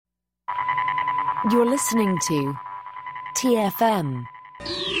You're listening to TFM.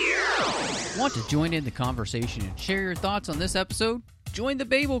 Want to join in the conversation and share your thoughts on this episode? Join the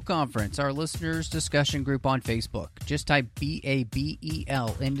Babel Conference, our listeners' discussion group on Facebook. Just type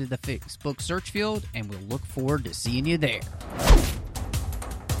BABEL into the Facebook search field, and we'll look forward to seeing you there.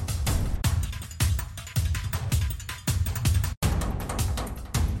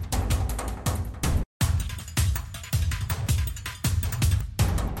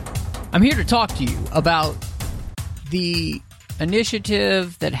 I'm here to talk to you about the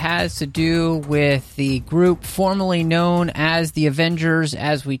initiative that has to do with the group formerly known as the Avengers,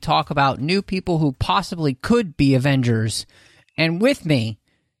 as we talk about new people who possibly could be Avengers. And with me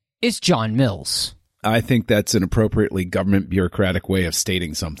is John Mills. I think that's an appropriately government bureaucratic way of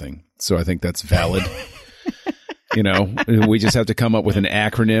stating something. So I think that's valid. You know, we just have to come up with an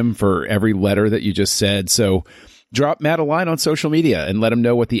acronym for every letter that you just said. So drop Matt a line on social media and let him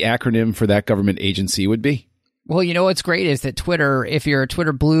know what the acronym for that government agency would be. Well, you know what's great is that Twitter, if you're a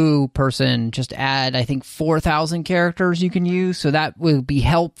Twitter Blue person, just add, I think, 4,000 characters you can use. So that will be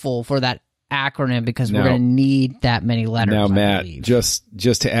helpful for that acronym because we're going to need that many letters. Now, Matt, just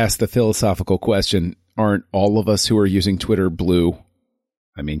to ask the philosophical question, aren't all of us who are using Twitter Blue?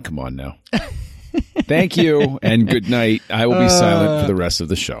 I mean, come on now. Thank you and good night. I will be silent for the rest of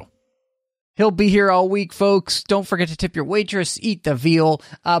the show. He'll be here all week, folks. Don't forget to tip your waitress, eat the veal.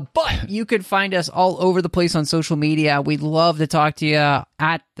 But you can find us all over the place on social media. We'd love to talk to you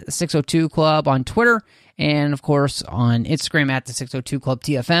at the 602 Club on Twitter and, of course, on Instagram at the 602 Club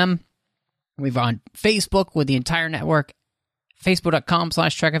TFM. We're on Facebook with the entire network,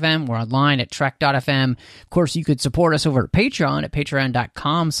 facebook.com/TrekFM. We're online at Trek.fm. Of course, you could support us over at Patreon at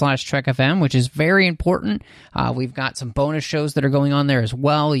patreon.com/TrekFM, which is very important. We've got some bonus shows that are going on there as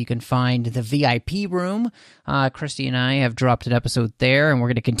well. You can find the VIP room. Christy and I have dropped an episode there, and we're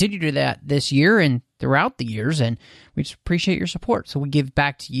going to continue to do that this year and throughout the years, and we just appreciate your support. So we give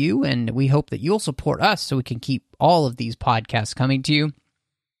back to you, and we hope that you'll support us so we can keep all of these podcasts coming to you.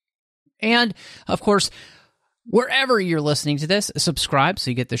 And, of course, wherever you're listening to this, subscribe so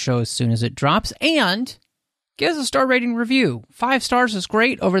you get the show as soon as it drops, and give us a star rating review. 5 stars is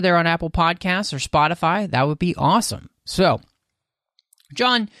great over there on Apple Podcasts or Spotify. That would be awesome. So,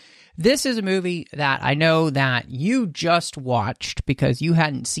 John, this is a movie that I know that you just watched because you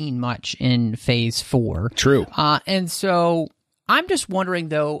hadn't seen much in Phase 4. True. And so I'm just wondering,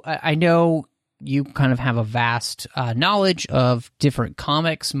 though, I know you kind of have a vast knowledge of different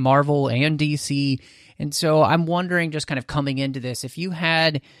comics, Marvel and DC. And so I'm wondering, just kind of coming into this, if you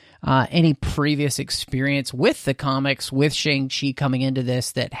had any previous experience with the comics, with Shang-Chi coming into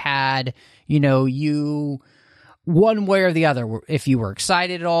this that had, you one way or the other, if you were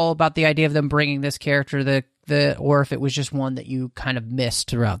excited at all about the idea of them bringing this character, or if it was just one that you kind of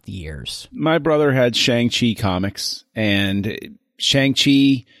missed throughout the years. My brother had Shang-Chi comics, and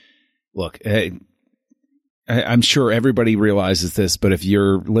Shang-Chi, look, I'm sure everybody realizes this, but if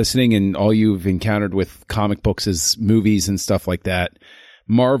you're listening and all you've encountered with comic books is movies and stuff like that,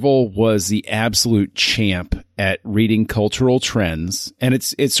 Marvel was the absolute champ at reading cultural trends. And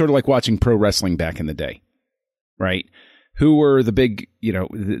it's sort of like watching pro wrestling back in the day, right? Who were the big,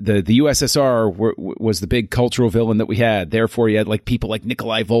 the USSR was the big cultural villain that we had. Therefore, you had like people like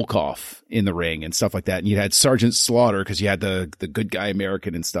Nikolai Volkov in the ring and stuff like that. And you had Sergeant Slaughter because you had the good guy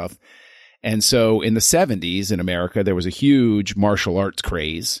American and stuff. And so in the 70s in America, there was a huge martial arts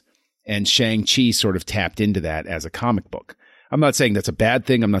craze, and Shang-Chi sort of tapped into that as a comic book. I'm not saying that's a bad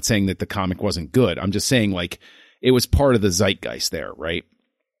thing. I'm not saying that the comic wasn't good. I'm just saying like it was part of the zeitgeist there, right?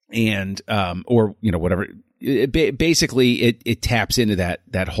 And or whatever. Basically, it taps into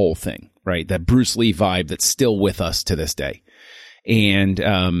that whole thing, right? That Bruce Lee vibe that's still with us to this day. And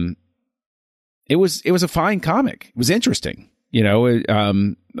it was a fine comic. It was interesting.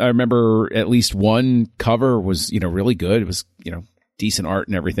 I remember at least one cover was, really good. It was, decent art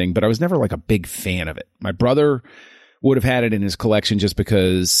and everything, but I was never like a big fan of it. My brother would have had it in his collection just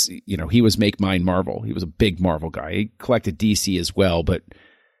because, he was Make Mine Marvel. He was a big Marvel guy. He collected DC as well, but,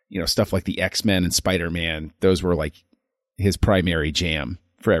 stuff like the X-Men and Spider-Man, those were like his primary jam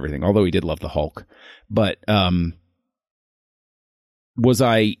for everything, although he did love the Hulk. But was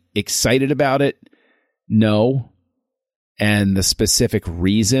I excited about it? No. And the specific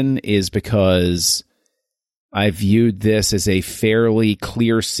reason is because I viewed this as a fairly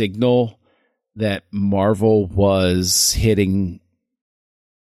clear signal that Marvel was hitting.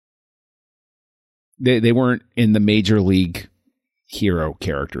 They weren't in the major league hero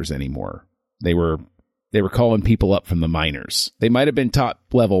characters anymore. They were calling people up from the minors. They might have been top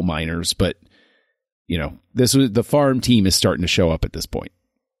level minors, but this was the farm team is starting to show up at this point.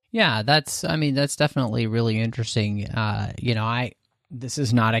 Yeah, that's definitely really interesting. This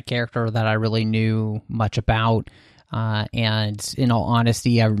is not a character that I really knew much about. And in all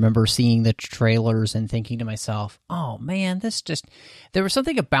honesty, I remember seeing the trailers and thinking to myself, oh man, there was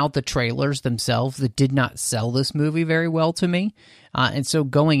something about the trailers themselves that did not sell this movie very well to me. And so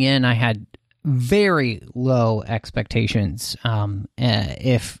going in, I had very low expectations,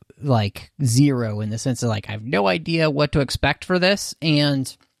 if like zero, in the sense of like, I have no idea what to expect for this.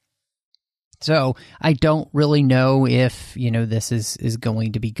 And so I don't really know if, this is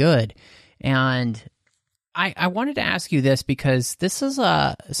going to be good. And I wanted to ask you this because this is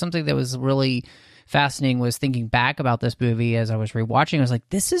something that was really fascinating, was thinking back about this movie as I was rewatching. I was like,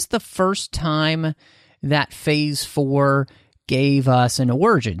 this is the first time that Phase 4 gave us an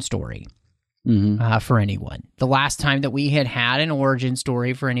origin story for anyone. The last time that we had an origin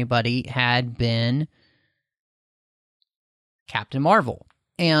story for anybody had been Captain Marvel.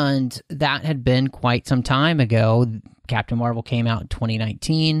 And that had been quite some time ago. Captain Marvel came out in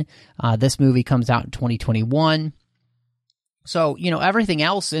 2019. This movie comes out in 2021. So, everything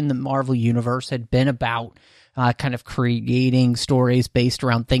else in the Marvel universe had been about kind of creating stories based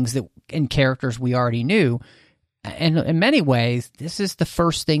around things and characters we already knew. And in many ways, this is the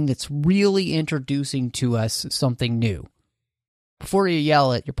first thing that's really introducing to us something new. Before you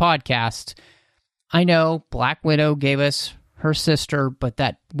yell at your podcast, I know Black Widow gave us her sister, but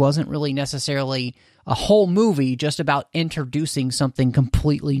that wasn't really necessarily a whole movie just about introducing something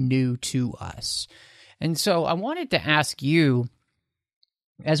completely new to us. And so I wanted to ask you,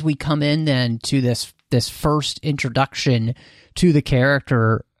 as we come in then to this first introduction to the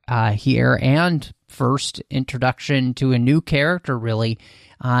character here, and first introduction to a new character really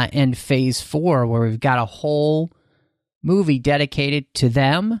in Phase 4, where we've got a whole movie dedicated to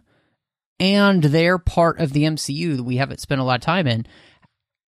them and they're part of the MCU that we haven't spent a lot of time in.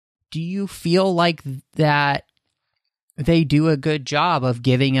 Do you feel like that they do a good job of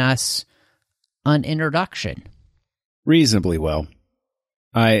giving us an introduction? Reasonably well.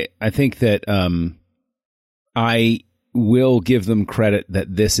 I think that I will give them credit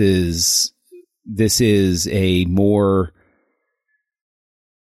that this is a more,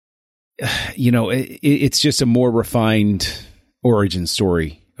 it's just a more refined origin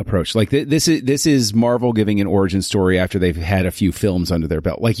story approach. Like this is Marvel giving an origin story after they've had a few films under their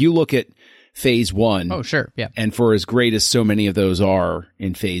belt. Like you look at Phase 1. Oh, sure. Yeah. And for as great as so many of those are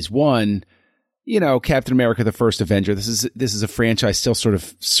in Phase 1, Captain America, the first Avenger, this is a franchise still sort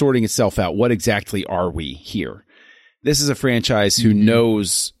of sorting itself out. What exactly are we here? This is a franchise who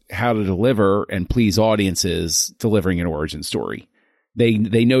knows how to deliver and please audiences delivering an origin story. They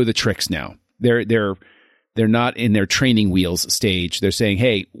know the tricks now. They're not in their training wheels stage. They're saying,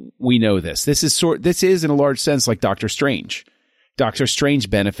 "Hey, we know this. This is in a large sense like Doctor Strange. Doctor Strange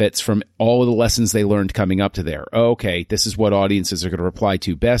benefits from all of the lessons they learned coming up to there. Oh, okay, this is what audiences are going to reply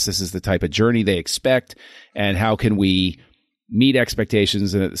to best. This is the type of journey they expect, and how can we meet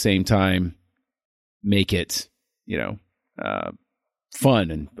expectations and at the same time make it,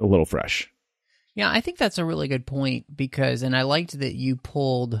 fun and a little fresh." Yeah, I think that's a really good point and I liked that you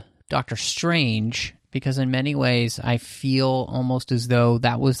pulled Doctor Strange, because in many ways I feel almost as though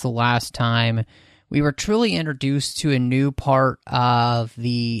that was the last time we were truly introduced to a new part of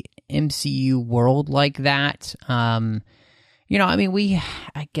the MCU world like that. We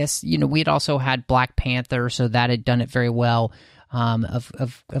had also had Black Panther, so that had done it very well,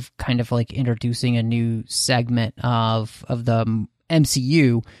 of kind of like introducing a new segment of the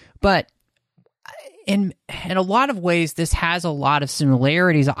MCU. But in a lot of ways, this has a lot of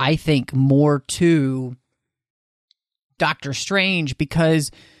similarities, I think, more to Doctor Strange, because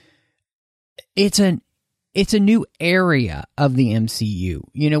it's a new area of the MCU.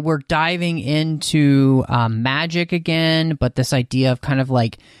 We're diving into magic again, but this idea of kind of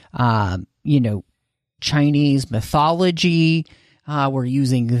like, Chinese mythology. We're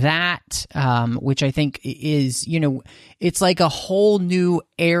using that, which I think is, it's like a whole new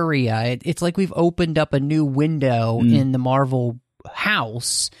area. It's like we've opened up a new window in the Marvel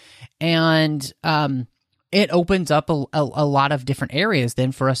house, and it opens up a lot of different areas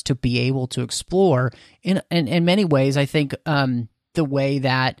then for us to be able to explore in many ways. I think the way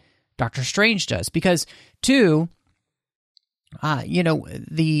that Doctor Strange does, because too,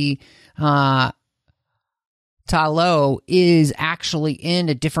 the Talo is actually in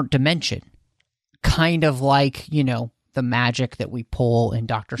a different dimension, kind of like, the magic that we pull in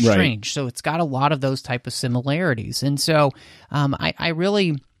Doctor Strange. Right. So it's got a lot of those type of similarities. And so I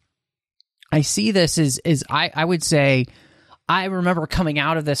see this as I would say, I remember coming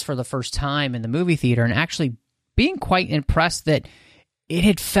out of this for the first time in the movie theater and actually being quite impressed that it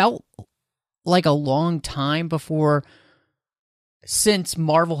had felt like a long time since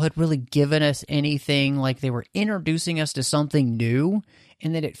Marvel had really given us anything, like they were introducing us to something new,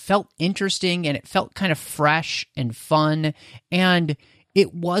 and that it felt interesting and it felt kind of fresh and fun, and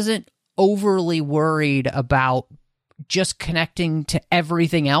it wasn't overly worried about just connecting to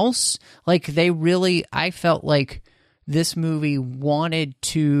everything else. Like I felt like this movie wanted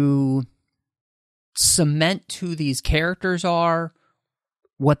to cement who these characters are,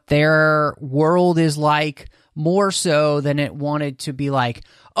 what their world is like, more so than it wanted to be like,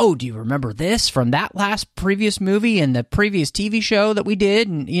 oh, do you remember this from that last previous movie and the previous TV show that we did?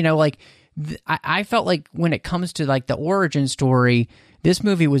 And, I felt like when it comes to like the origin story, this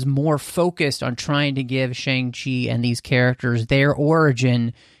movie was more focused on trying to give Shang-Chi and these characters their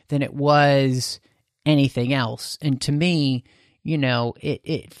origin than it was anything else. And to me,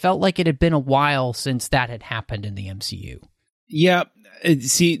 it felt like it had been a while since that had happened in the MCU. Yeah.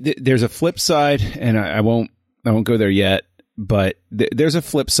 See, there's a flip side, and I won't go there yet, but there's a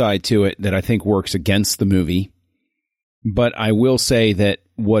flip side to it that I think works against the movie. But I will say that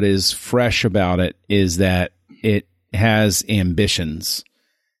what is fresh about it is that it has ambitions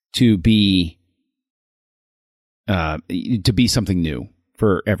to be something new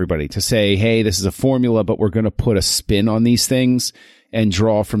for everybody, to say, hey, this is a formula, but we're going to put a spin on these things and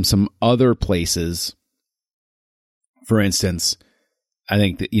draw from some other places. For instance, I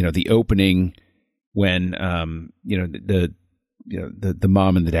think that, the opening when, the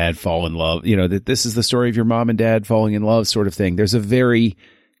mom and the dad fall in love, that this is the story of your mom and dad falling in love sort of thing. There's a very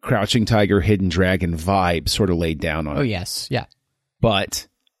Crouching Tiger, Hidden Dragon vibe sort of laid down on it. Oh, yes. Yeah. But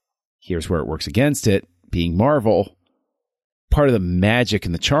here's where it works against it. Being Marvel, part of the magic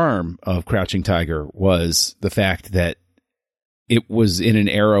and the charm of Crouching Tiger was the fact that it was in an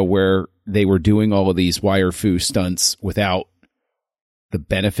era where they were doing all of these wire-fu stunts without the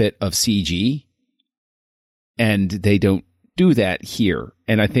benefit of CG, and they don't do that here.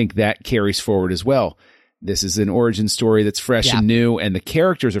 And I think that carries forward as well. This is an origin story that's fresh and new, and the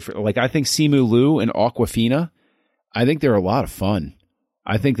characters are like, I think Simu Liu and Awkwafina, I think they're a lot of fun.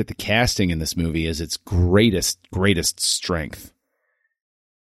 I think that the casting in this movie is its greatest strength.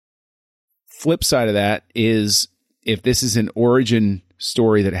 Flip side of that is, if this is an origin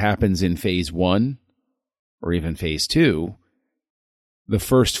story that happens in phase 1 or even phase 2, the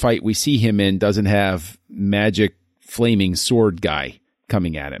first fight we see him in doesn't have magic flaming sword guy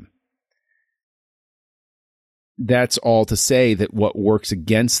coming at him. That's all to say that what works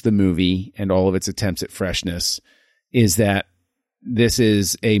against the movie and all of its attempts at freshness is that this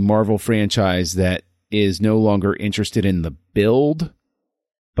is a Marvel franchise that is no longer interested in the build,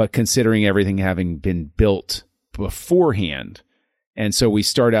 but considering everything having been built beforehand. And so we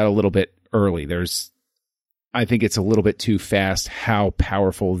start out a little bit early. I think it's a little bit too fast how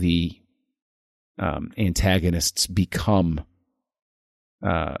powerful the antagonists become,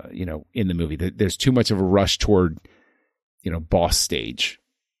 in the movie. There's too much of a rush toward, boss stage,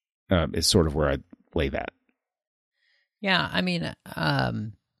 is sort of where I'd lay that. Yeah, I mean,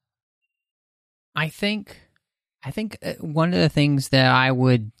 I think one of the things that I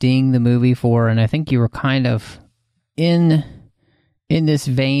would ding the movie for, and I think you were kind of in this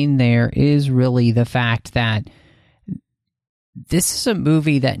vein there, is really the fact that this is a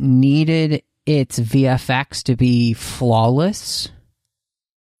movie that needed its VFX to be flawless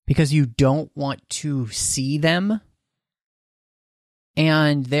because you don't want to see them.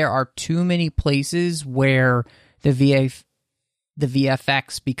 And there are too many places where the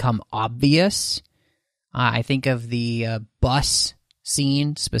VFX become obvious. I think of the bus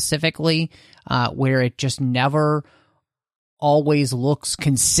scene specifically, where it just never always looks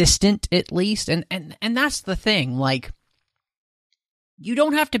consistent, at least. And that's the thing. Like, you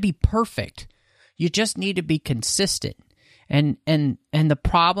don't have to be perfect. You just need to be consistent. And the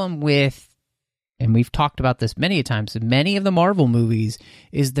problem with, and we've talked about this many times, many of the Marvel movies,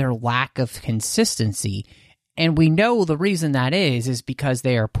 is their lack of consistency. And we know the reason that is because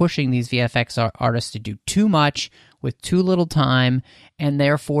they are pushing these VFX artists to do too much with too little time, and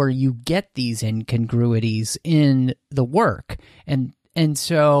therefore you get these incongruities in the work. And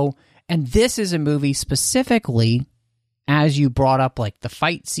this is a movie specifically, as you brought up, like the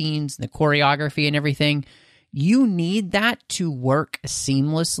fight scenes, the choreography and everything, you need that to work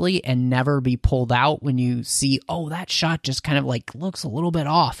seamlessly and never be pulled out when you see, oh, that shot just kind of like looks a little bit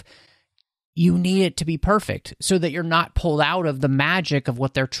off. You need it to be perfect so that you're not pulled out of the magic of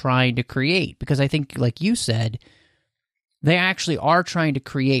what they're trying to create. Because I think, like you said, they actually are trying to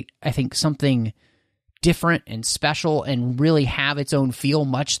create, I think, something different and special and really have its own feel,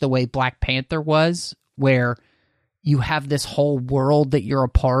 much the way Black Panther was, where you have this whole world that you're a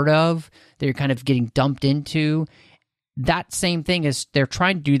part of, that you're kind of getting dumped into. That same thing is they're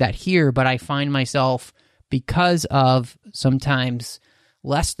trying to do that here, but I find myself, because of sometimes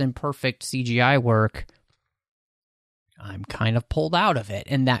less than perfect CGI work, I'm kind of pulled out of it,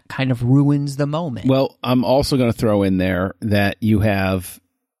 and that kind of ruins the moment. Well, I'm also going to throw in there that you have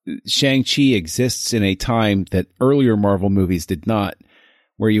Shang-Chi exists in a time that earlier Marvel movies did not,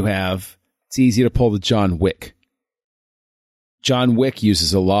 where you have, it's easy to pull the John Wick. John Wick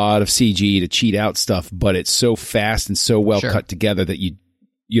uses a lot of CG to cheat out stuff, but it's so fast and so well cut together that you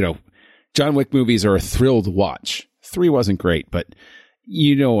know, John Wick movies are a thrill to watch. 3 wasn't great, but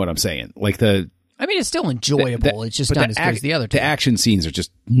you know what I'm saying. Like it's still enjoyable. It's just not as good as the other two. The action scenes are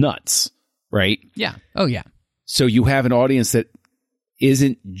just nuts, right? Yeah. Oh, yeah. So you have an audience that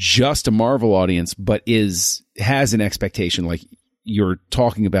isn't just a Marvel audience, but has an expectation, like you're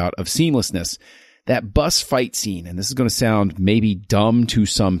talking about, of seamlessness. That bus fight scene, and this is going to sound maybe dumb to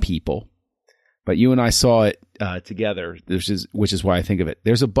some people, but you and I saw it together, which is why I think of it.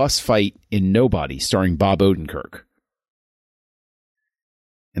 There's a bus fight in Nobody starring Bob Odenkirk.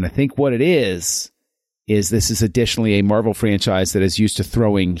 And I think what it is this is additionally a Marvel franchise that is used to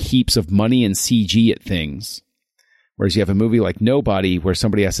throwing heaps of money and CG at things. Whereas you have a movie like Nobody where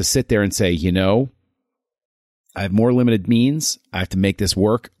somebody has to sit there and say, you know, I have more limited means. I have to make this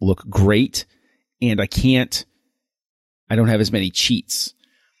work, look great. And I don't have as many cheats.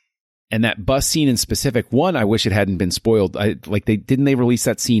 And that bus scene in specific, one, I wish it hadn't been spoiled. Didn't they release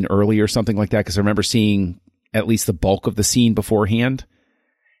that scene early or something like that? Because I remember seeing at least the bulk of the scene beforehand.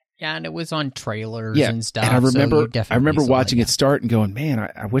 Yeah, and it was on trailers and stuff. And I remember watching it start and going, man,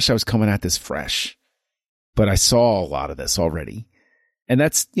 I wish I was coming at this fresh. But I saw a lot of this already. And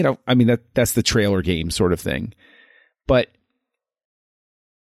that's, that's the trailer game sort of thing. But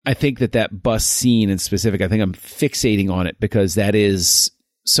I think that bus scene in specific, I think I'm fixating on it because that is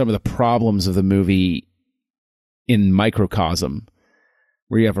some of the problems of the movie in microcosm,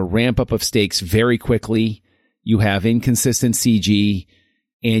 where you have a ramp up of stakes very quickly, you have inconsistent CG,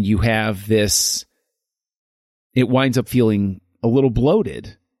 and you have this, it winds up feeling a little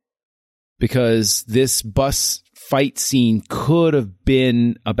bloated because this bus fight scene could have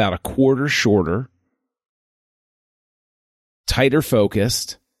been about a quarter shorter, tighter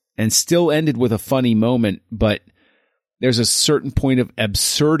focused, and still ended with a funny moment, but there's a certain point of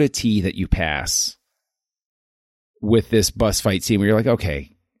absurdity that you pass with this bus fight scene where you're like,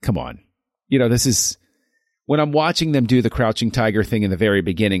 okay, come on. This is, when I'm watching them do the Crouching Tiger thing in the very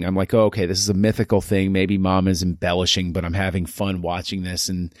beginning, I'm like, oh, okay, this is a mythical thing. Maybe Mom is embellishing, but I'm having fun watching this.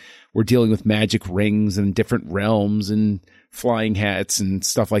 And we're dealing with magic rings and different realms and flying hats and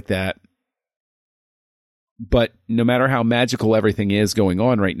stuff like that. But no matter how magical everything is going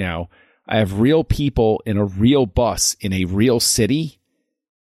on right now, I have real people in a real bus in a real city.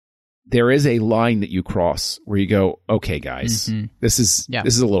 There is a line that you cross where you go, okay, guys, this is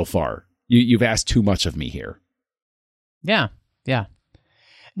a little far. You've asked too much of me here. Yeah. Yeah.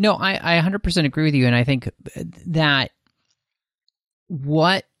 No, I 100% agree with you. And I think that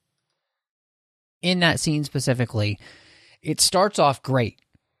what in that scene specifically, it starts off great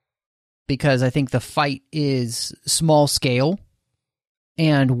because I think the fight is small scale,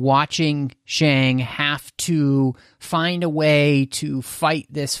 and watching Shang have to find a way to fight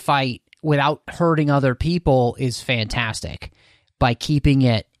this fight without hurting other people is fantastic by keeping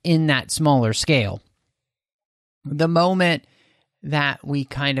it in that smaller scale. The moment that we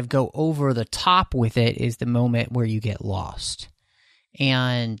kind of go over the top with it is the moment where you get lost.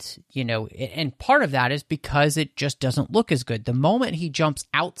 And, and part of that is because it just doesn't look as good. The moment he jumps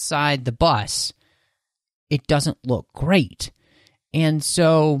outside the bus, it doesn't look great. And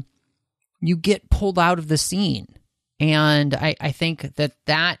so you get pulled out of the scene. And I think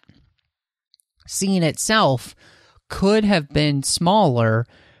that scene itself could have been smaller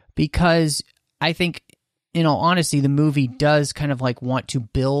because I think, in all honesty, the movie does kind of like want to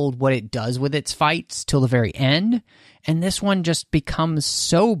build what it does with its fights till the very end. And this one just becomes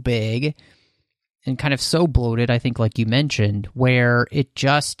so big and kind of so bloated, I think, like you mentioned, where it's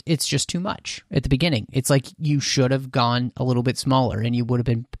just too much at the beginning. It's like you should have gone a little bit smaller, and you would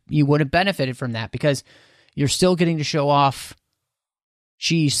have benefited from that because you're still getting to show off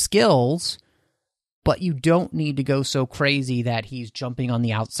Chi's skills, but you don't need to go so crazy that he's jumping on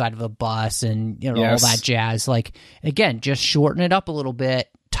the outside of a bus and all that jazz. Like, again, just shorten it up a little bit,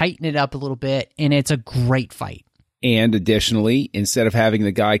 tighten it up a little bit, and it's a great fight. And additionally, instead of having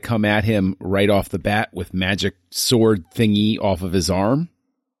the guy come at him right off the bat with magic sword thingy off of his arm,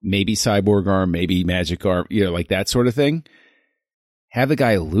 maybe cyborg arm, maybe magic arm, like that sort of thing, have the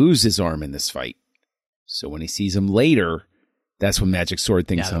guy lose his arm in this fight. So when he sees him later, that's when magic sword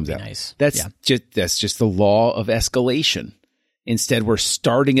thing comes out. Nice. That's just the law of escalation. Instead, we're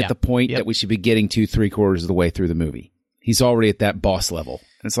starting at the point that we should be getting to 3/4 of the way through the movie. He's already at that boss level.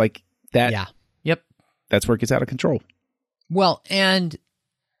 And it's like that. Yeah. Yep. That's where it gets out of control. Well, and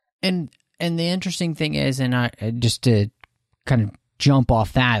the interesting thing is, and just to kind of jump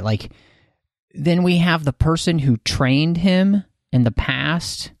off that, like, then we have the person who trained him in the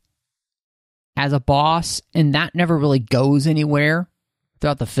past as a boss, and that never really goes anywhere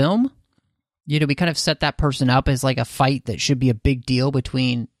throughout the film. You know, we kind of set that person up as like a fight that should be a big deal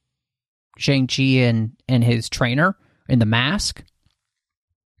between Shang-Chi and his trainer in the mask.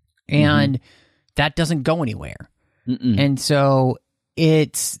 And that doesn't go anywhere. And so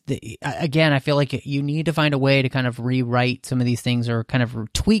it's, again, I feel like you need to find a way to kind of rewrite some of these things or kind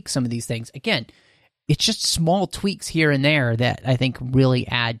of tweak some of these things. Again, it's just small tweaks here and there that I think really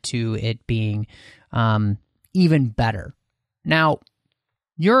add to it being even better. Now,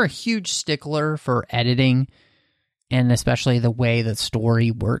 you're a huge stickler for editing and especially the way the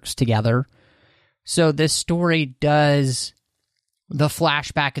story works together. So this story does the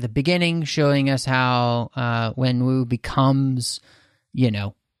flashback at the beginning showing us how when Wu becomes, you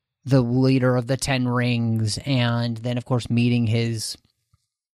know, the leader of the 10 Rings, and then, of course, meeting his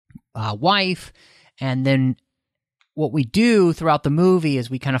wife. And then what we do throughout the movie is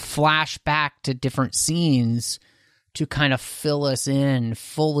we kind of flash back to different scenes to kind of fill us in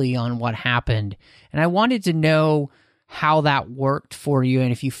fully on what happened. And I wanted to know how that worked for you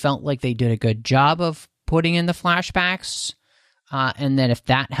and if you felt like they did a good job of putting in the flashbacks, and then if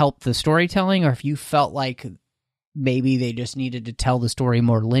that helped the storytelling, or if you felt like maybe they just needed to tell the story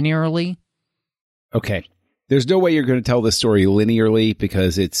more linearly. Okay. There's no way you're going to tell the story linearly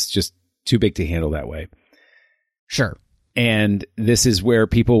because it's just too big to handle that way. Sure. And this is where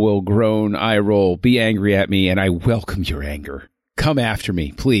people will groan, eye roll, be angry at me, and I welcome your anger. Come after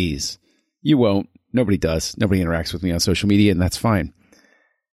me, please. You won't. Nobody does. Nobody interacts with me on social media, and that's fine.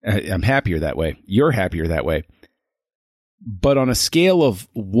 I'm happier that way. You're happier that way. But on a scale of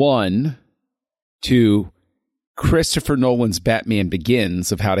 1 to Christopher Nolan's Batman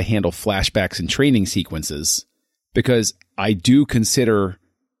Begins of how to handle flashbacks and training sequences, because I do consider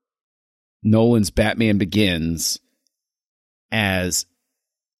Nolan's Batman Begins as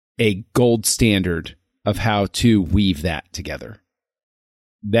a gold standard of how to weave that together.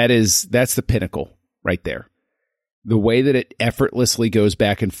 That's the pinnacle right there. The way that it effortlessly goes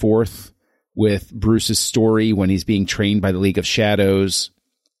back and forth with Bruce's story when he's being trained by the League of Shadows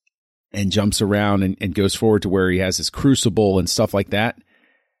and jumps around and goes forward to where he has his crucible and stuff like that.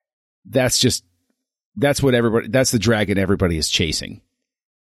 That's the dragon everybody is chasing.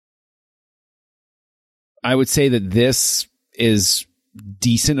 I would say that this is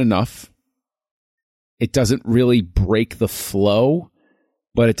decent enough. It doesn't really break the flow,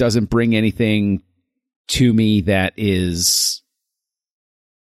 but it doesn't bring anything to me that is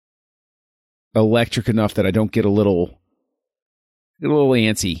electric enough that I don't get a little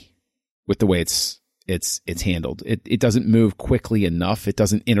antsy with the way it's handled. It doesn't move quickly enough. It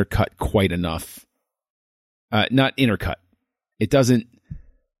doesn't intercut quite enough. Not intercut. It doesn't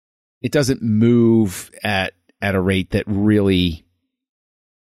move at a rate that really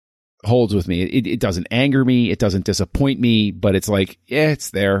holds with me. It doesn't anger me. It doesn't disappoint me, but it's like, yeah,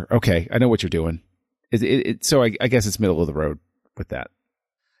 it's there. Okay. I know what you're doing. So I guess it's middle of the road with that.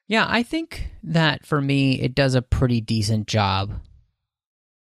 Yeah, I think that for me, it does a pretty decent job.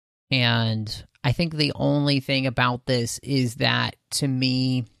 And I think the only thing about this is that, to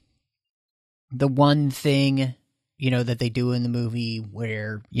me, the one thing, that they do in the movie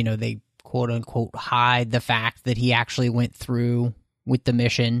where, they quote unquote hide the fact that he actually went through with the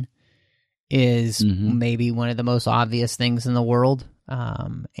mission is maybe one of the most obvious things in the world.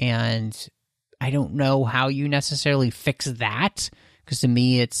 And I don't know how you necessarily fix that. Because to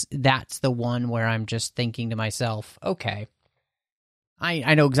me, that's the one where I'm just thinking to myself, okay,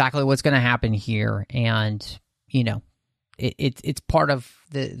 I know exactly what's going to happen here. And, it's part of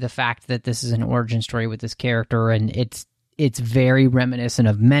the fact that this is an origin story with this character. And it's very reminiscent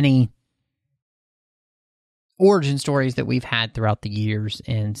of many origin stories that we've had throughout the years.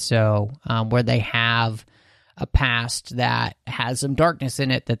 And so where they have a past that has some darkness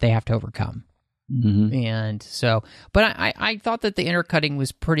in it that they have to overcome. And so, but I thought that the intercutting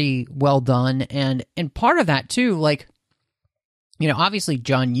was pretty well done. And part of that too, like, obviously,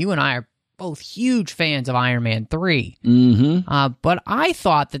 John, you and I are both huge fans of Iron Man 3. But I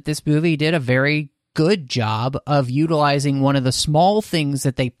thought that this movie did a very good job of utilizing one of the small things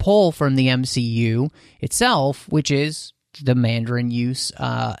that they pull from the MCU itself, which is the Mandarin use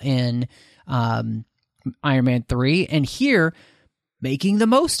in Iron Man 3, and here making the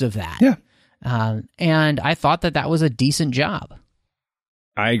most of that. Yeah. And I thought that was a decent job.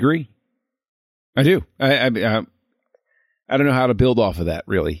 I agree. I do. I don't know how to build off of that,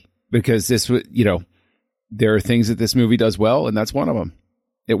 really, because this, there are things that this movie does well, and that's one of them.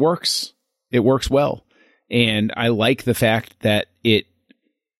 It works. It works well. And I like the fact that it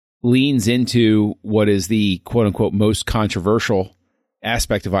leans into what is the quote-unquote most controversial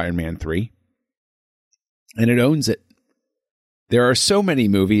aspect of Iron Man 3, and it owns it. There are so many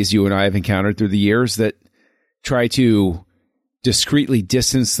movies you and I have encountered through the years that try to discreetly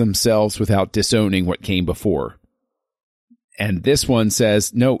distance themselves without disowning what came before. And this one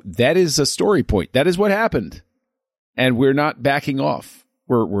says, no, that is a story point. That is what happened. And we're not backing off.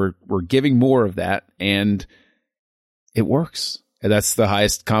 We're giving more of that, and it works. And that's the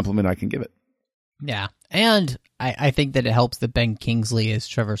highest compliment I can give it. Yeah. And I think that it helps that Ben Kingsley as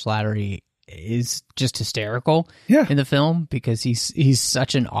Trevor Slattery is just hysterical in the film, because he's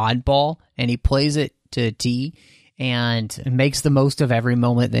such an oddball, and he plays it to a T and makes the most of every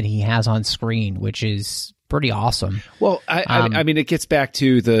moment that he has on screen, which is pretty awesome. Well, I mean, it gets back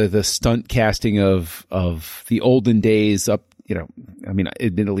to the stunt casting of the olden days up,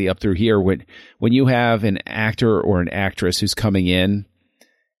 admittedly up through here, when you have an actor or an actress who's coming in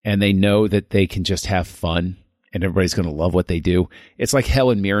and they know that they can just have fun and everybody's going to love what they do. It's like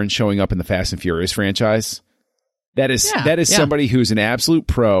Helen Mirren showing up in the Fast and Furious franchise. That is somebody who's an absolute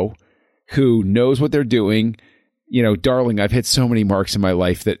pro, who knows what they're doing. Darling, I've hit so many marks in my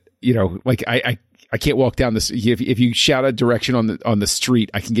life that, I can't walk down this. If you shout a direction on the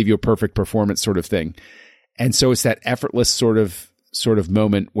street, I can give you a perfect performance sort of thing. And so it's that effortless sort of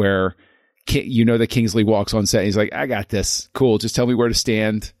moment where, that Kingsley walks on set and he's like, I got this. Cool. Just tell me where to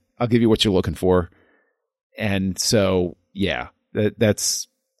stand. I'll give you what you're looking for. And so, yeah, that's,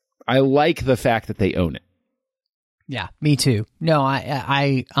 I like the fact that they own it. Yeah, me too. No,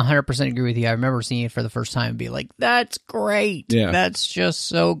 I 100% agree with you. I remember seeing it for the first time and be like, that's great. Yeah. That's just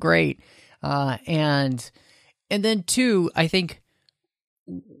so great. And then too, I think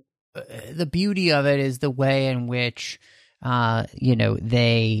the beauty of it is the way in which,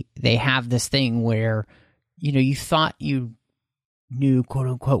 they have this thing where, you thought you knew, quote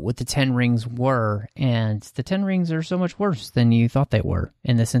unquote, what the 10 rings were, and the 10 rings are so much worse than you thought they were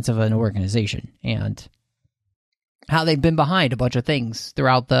in the sense of an organization, and how they've been behind a bunch of things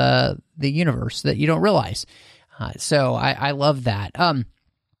throughout the universe that you don't realize. So I love that.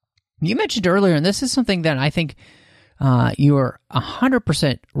 You mentioned earlier, and this is something that I think you are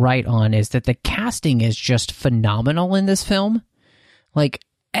 100% right on, is that the casting is just phenomenal in this film. Like,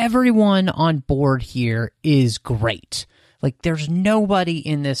 everyone on board here is great. Like, there's nobody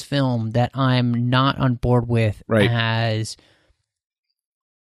in this film that I'm not on board with as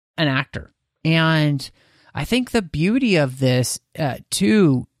an actor. And I think the beauty of this,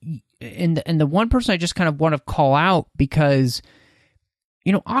 too, and the one person I just kind of want to call out, because,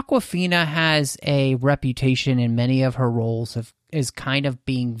 Awkwafina has a reputation in many of her roles as kind of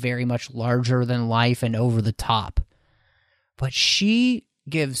being very much larger than life and over the top. But she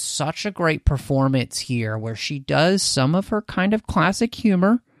gives such a great performance here, where she does some of her kind of classic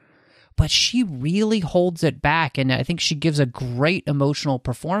humor, but she really holds it back. And I think she gives a great emotional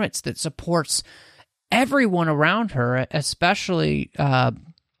performance that supports everyone around her, especially,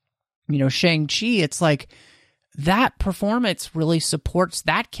 Shang-Chi. It's like that performance really supports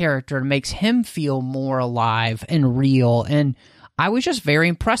that character and makes him feel more alive and real. And I was just very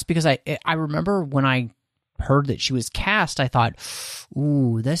impressed, because I remember when I heard that she was cast, I thought,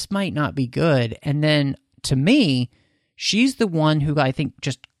 ooh, this might not be good. And then, to me, she's the one who I think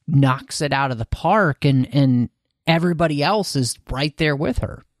just knocks it out of the park, and everybody else is right there with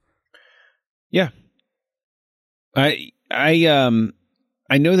her. Yeah. I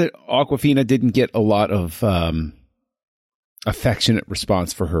know that Awkwafina didn't get a lot of affectionate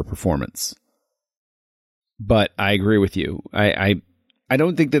response for her performance, but I agree with you. I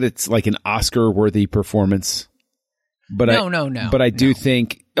don't think that it's like an Oscar-worthy performance, but no. But I do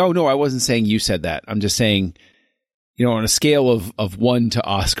think. Oh no, I wasn't saying you said that. I'm just saying, on a scale of 1 to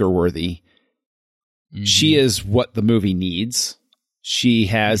Oscar-worthy, she is what the movie needs. She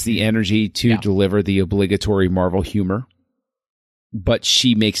has the energy to deliver the obligatory Marvel humor, but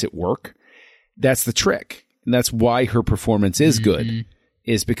she makes it work. That's the trick. And that's why her performance is good,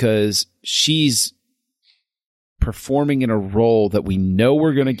 is because she's performing in a role that we know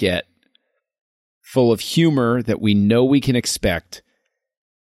we're going to get, full of humor that we know we can expect.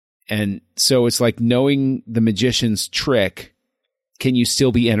 And so it's like knowing the magician's trick, can you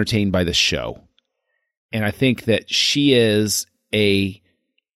still be entertained by the show? And I think that she is a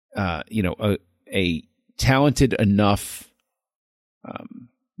talented enough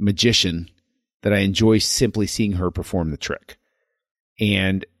magician that I enjoy simply seeing her perform the trick.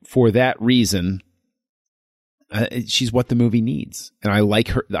 And for that reason, she's what the movie needs. And I like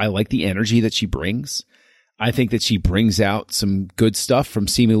her. I like the energy that she brings. I think that she brings out some good stuff from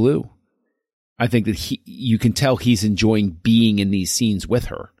Simu Liu. I think that you can tell he's enjoying being in these scenes with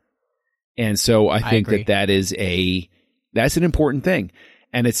her. And so I think that's an important thing.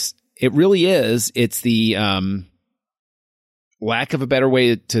 And it really is. It's the lack of a better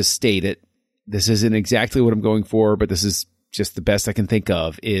way to state it. This isn't exactly what I'm going for, but this is just the best I can think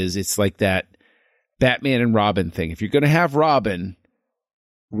of. It's like that Batman and Robin thing. If you're going to have Robin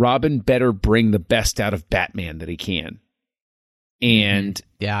better bring the best out of Batman that he can. And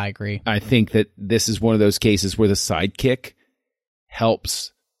yeah, I agree. I think that this is one of those cases where the sidekick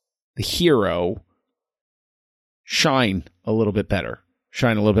helps the hero shine a little bit better,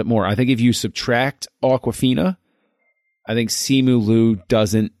 shine a little bit more. I think if you subtract Awkwafina, I think Simu Liu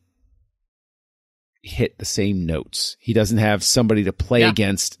doesn't hit the same notes. He doesn't have somebody to play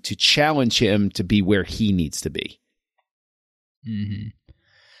against to challenge him to be where he needs to be. Mm-hmm.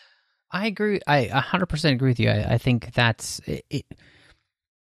 I agree. I 100% agree with you. I think that's it.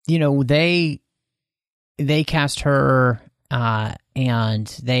 You know, they cast her and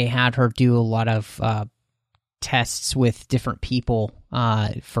they had her do a lot of tests with different people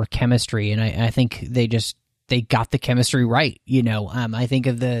for chemistry, and I think they got the chemistry right. You know, I think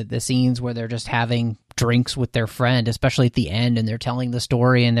of the scenes where they're just having drinks with their friend, especially at the end, and they're telling the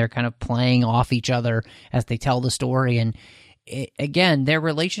story and they're kind of playing off each other as they tell the story. And again, their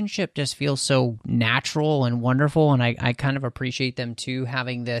relationship just feels so natural and wonderful. And I kind of appreciate them too,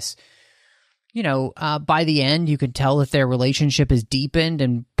 having this, you know, by the end, you can tell that their relationship is deepened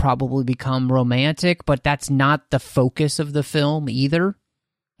and probably become romantic, but that's not the focus of the film either.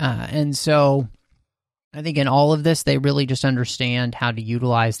 And so I think in all of this, they really just understand how to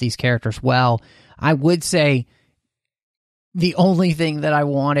utilize these characters well. I would say the only thing that I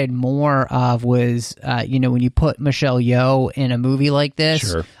wanted more of was, you know, when you put Michelle Yeoh in a movie like this,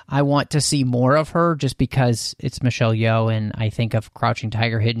 sure, I want to see more of her just because it's Michelle Yeoh and I think of Crouching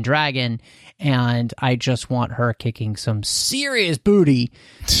Tiger, Hidden Dragon, and I just want her kicking some serious booty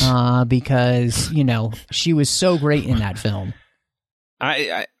because, you know, she was so great in that film.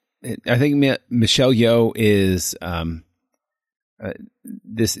 I think Michelle Yeoh is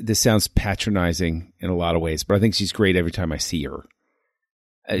this sounds patronizing in a lot of ways, but I think she's great every time I see her.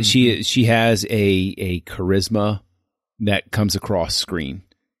 She has a charisma that comes across screen,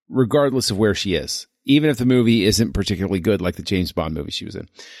 regardless of where she is. Even if the movie isn't particularly good, like the James Bond movie she was in,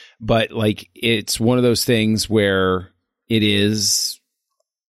 but like it's one of those things where it is.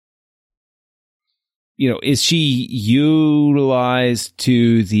 You know, is she utilized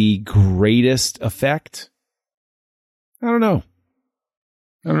to the greatest effect? I don't know.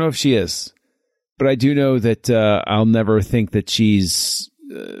 I don't know if she is. But I do know that I'll never think that she's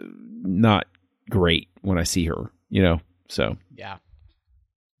not great when I see her, you know? So. Yeah.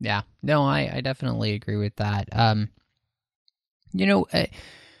 Yeah. No, I definitely agree with that. You know,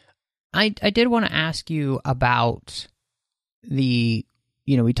 I did want to ask you about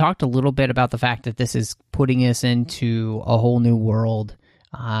you know, we talked a little bit about the fact that this is putting us into a whole new world,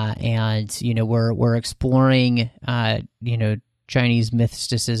 and you know we're exploring, you know, Chinese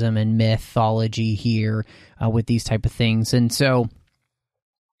mysticism and mythology here with these type of things, and so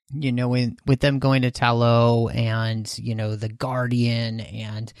you know, with them going to Talo and you know the Guardian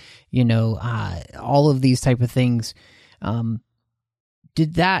and you know all of these type of things,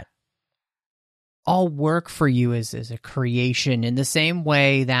 did that all work for you as a creation in the same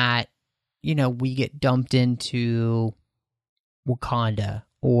way that, you know, we get dumped into Wakanda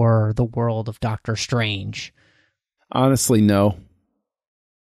or the world of Doctor Strange? Honestly, no.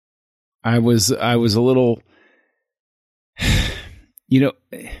 I was a little, you know,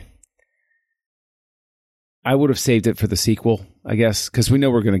 I would have saved it for the sequel, I guess, because we know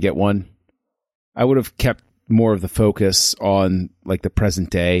we're going to get one. I would have kept more of the focus on like the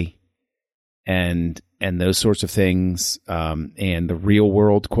present day and those sorts of things, and the real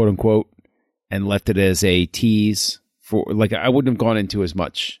world, quote unquote, and left it as a tease for, like, I wouldn't have gone into as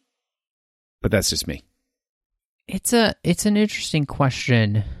much, but that's just me. It's an interesting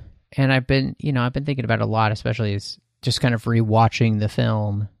question, and I've been thinking about it a lot, especially as just kind of rewatching the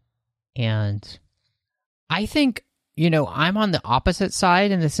film, and I think, you know, I'm on the opposite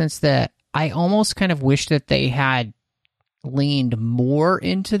side in the sense that I almost kind of wish that they had leaned more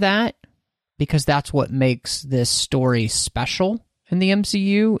into that, because that's what makes this story special in the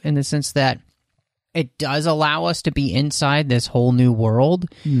MCU, in the sense that it does allow us to be inside this whole new world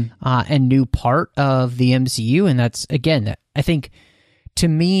and new part of the MCU. And that's, again, I think, to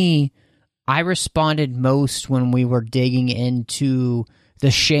me, I responded most when we were digging into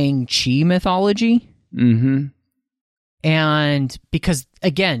the Shang-Chi mythology. Mm-hmm. And because,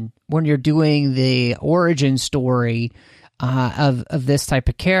 again, when you're doing the origin story of this type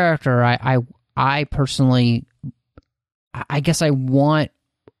of character, I personally, I guess I want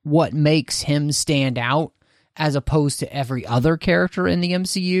what makes him stand out as opposed to every other character in the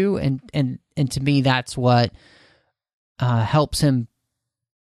MCU, and to me, that's what helps him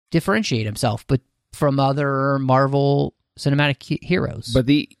differentiate himself, but from other Marvel cinematic heroes. But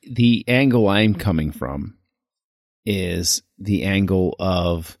the angle I'm coming from is the angle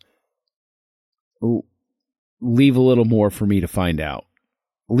of leave a little more for me to find out.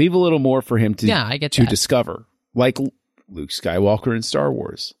 Leave a little more for him to, I get to that. discover. Like Luke Skywalker in Star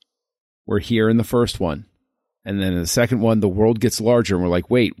Wars. We're here in the first one. And then in the second one, the world gets larger and we're like,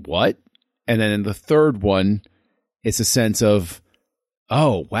 wait, what? And then in the third one, it's a sense of,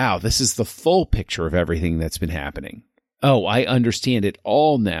 oh, wow, this is the full picture of everything that's been happening. Oh, I understand it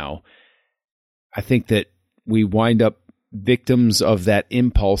all now. I think that we wind up victims of that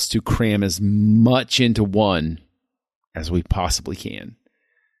impulse to cram as much into one as we possibly can.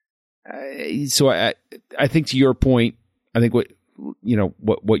 So I think, to your point, I think what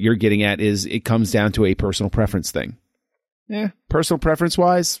you're getting at is it comes down to a personal preference thing. Personal preference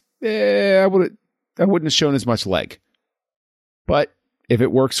wise, I wouldn't have shown as much leg. But if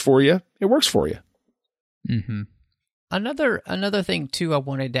it works for you, it works for you. Mm-hmm. Another thing too, I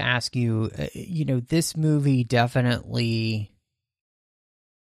wanted to ask you. This movie definitely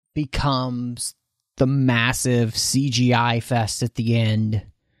becomes the massive CGI fest at the end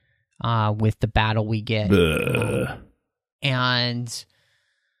with the battle we get, and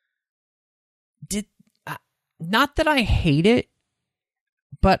not that I hate it,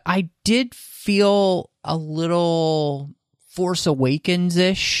 but I did feel a little Force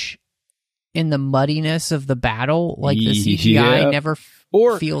Awakens-ish in the muddiness of the battle. Like the CGI never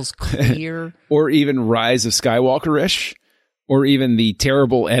feels clear. Or even Rise of Skywalker-ish. Or even the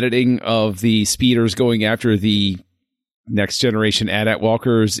terrible editing of the speeders going after the next generation AT-AT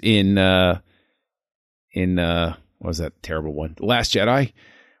walkers in what was that terrible one? The Last Jedi,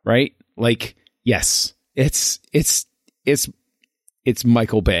 right? Like, yes, it's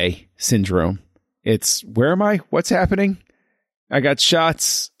Michael Bay syndrome. It's, where am I? What's happening? I got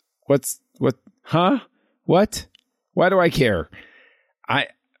shots. What? Huh? What? Why do I care?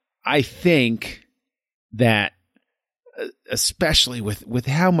 I think that, especially with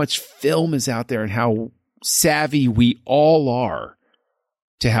how much film is out there and how savvy we all are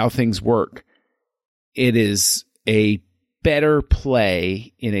to how things work, it is a better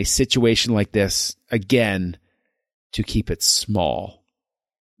play in a situation like this, again, to keep it small.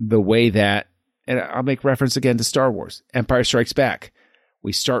 The way that, and I'll make reference again to Star Wars, Empire Strikes Back.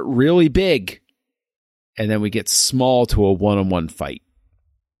 We start really big, and then we get small to a one-on-one fight.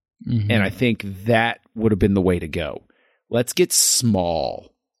 Mm-hmm. And I think that would have been the way to go. Let's get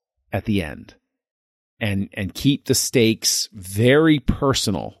small at the end and keep the stakes very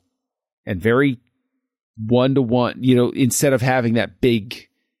personal and very one-to-one, instead of having that big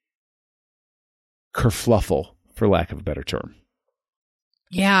kerfluffle, for lack of a better term.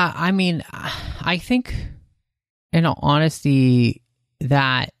 Yeah, I mean, I think, in all honesty,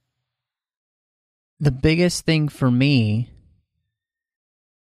 that the biggest thing for me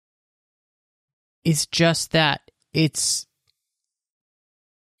is just that it's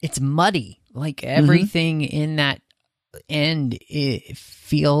muddy. Like, everything in that end, it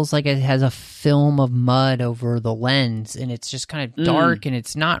feels like it has a film of mud over the lens, and it's just kind of dark, and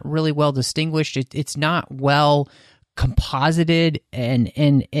it's not really well distinguished. It's not well composited, and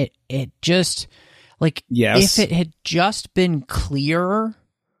it just, like, yes. If it had just been clearer,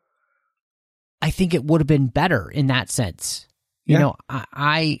 I think it would have been better in that sense. You know,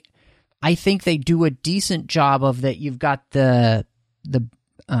 I think they do a decent job of that. You've got the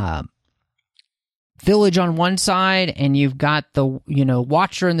village on one side, and you've got the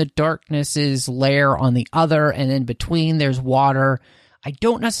Watcher in the Darkness's lair on the other, and in between there's water. I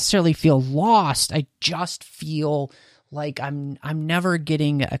don't necessarily feel lost. I just feel like I'm never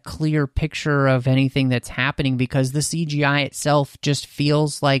getting a clear picture of anything that's happening, because the CGI itself just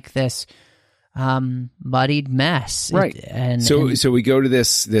feels like this muddied mess. Right. So we go to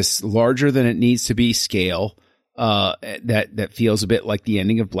this larger than it needs to be scale that feels a bit like the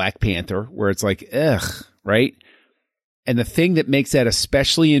ending of Black Panther, where it's like, ugh, right? And the thing that makes that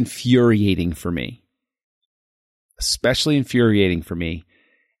especially infuriating for me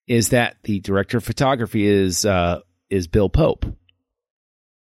is that the director of photography is Bill Pope,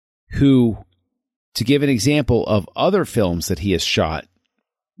 who, to give an example of other films that he has shot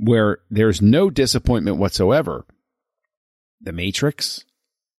where there's no disappointment whatsoever, The Matrix,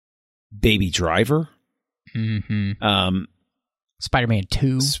 Baby Driver, Spider-Man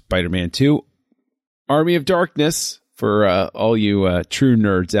 2, Army of Darkness, for all you true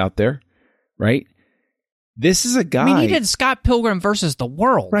nerds out there, right? This is a guy... I mean, he did Scott Pilgrim versus the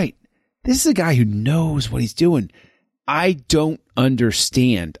World. Right. This is a guy who knows what he's doing. I don't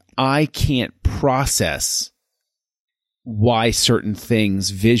understand. I can't process why certain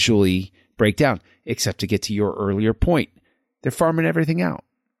things visually break down, except to get to your earlier point. They're farming everything out.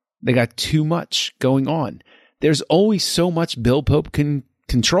 They got too much going on. There's always so much Bill Pope can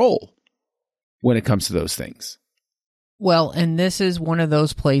control when it comes to those things. Well, and this is one of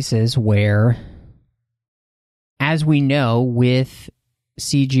those places where, as we know with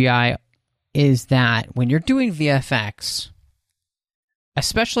CGI, is that when you're doing VFX,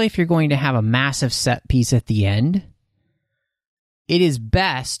 especially if you're going to have a massive set piece at the end, it is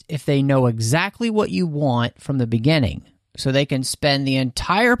best if they know exactly what you want from the beginning, so they can spend the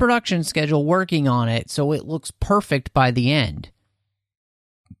entire production schedule working on it so it looks perfect by the end.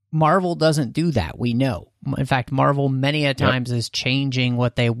 Marvel doesn't do that, we know. In fact, Marvel many a times is changing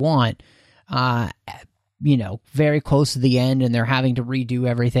what they want, very close to the end, and they're having to redo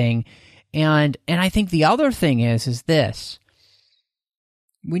everything. And I think the other thing is this.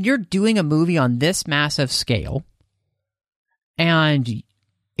 When you're doing a movie on this massive scale, and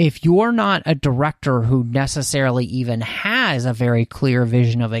if you're not a director who necessarily even has a very clear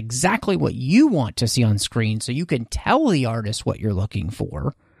vision of exactly what you want to see on screen, so you can tell the artist what you're looking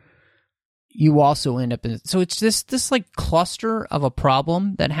for, you also end up in... So it's this like cluster of a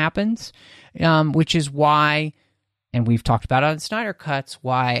problem that happens, which is why, and we've talked about it on Snyder Cuts,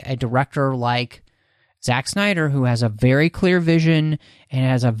 why a director like Zack Snyder, who has a very clear vision and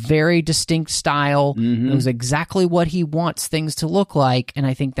has a very distinct style, knows exactly what he wants things to look like, and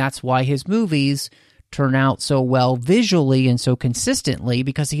I think that's why his movies turn out so well visually and so consistently,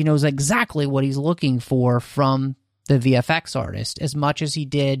 because he knows exactly what he's looking for from the VFX artist, as much as he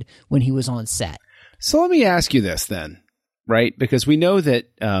did when he was on set. So let me ask you this then, right? Because we know that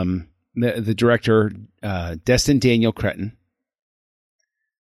the director, Destin Daniel Cretton,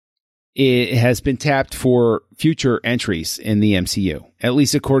 it has been tapped for future entries in the MCU, at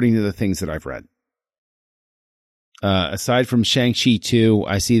least according to the things that I've read. Aside from Shang-Chi 2,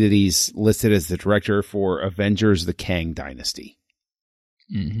 I see that he's listed as the director for Avengers: The Kang Dynasty.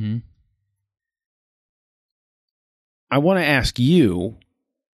 Mm-hmm. I want to ask you,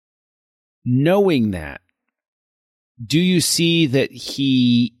 knowing that, do you see that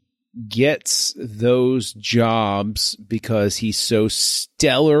he gets those jobs because he's so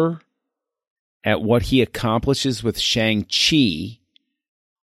stellar at what he accomplishes with Shang-Chi,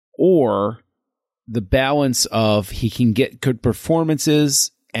 or the balance of he can get good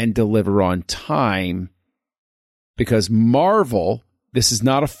performances and deliver on time? Because Marvel, this is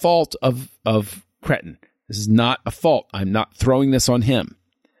not a fault of Cretton. This is not a fault. I'm not throwing this on him.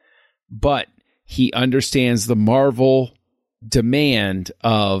 But he understands the Marvel demand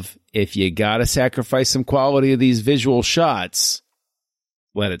of, if you got to sacrifice some quality of these visual shots,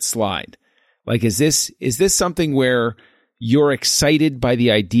 let it slide. Like, is this something where you're excited by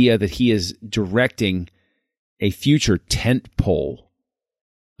the idea that he is directing a future tentpole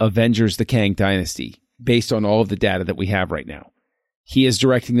Avengers: The Kang Dynasty based on all of the data that we have right now? He is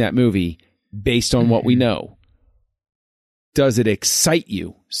directing that movie based on what we know. Does it excite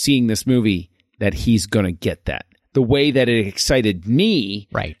you seeing this movie that he's going to get that? The way that it excited me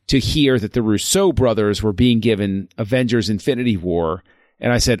to hear that the Russo brothers were being given Avengers: Infinity War,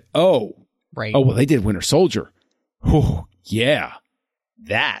 and I said, oh, well, they did Winter Soldier. Oh, yeah,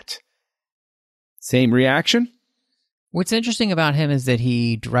 that. Same reaction? What's interesting about him is that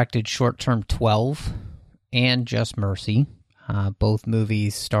he directed Short Term 12 and Just Mercy, both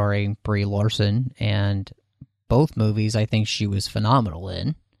movies starring Brie Larson, and both movies I think she was phenomenal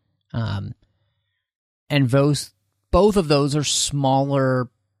in. And both of those are smaller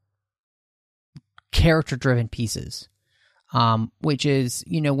character-driven pieces, which is,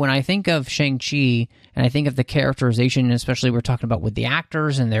 when I think of Shang-Chi and I think of the characterization, especially we're talking about with the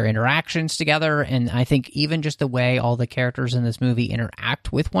actors and their interactions together, and I think even just the way all the characters in this movie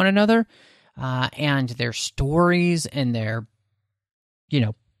interact with one another, and their stories and their,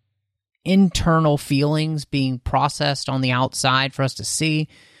 internal feelings being processed on the outside for us to see,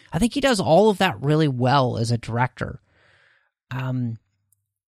 I think he does all of that really well as a director.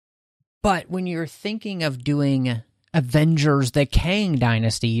 But when you're thinking of doing Avengers, the Kang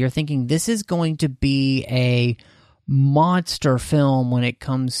Dynasty. You're thinking this is going to be a monster film when it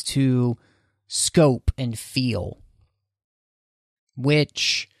comes to scope and feel,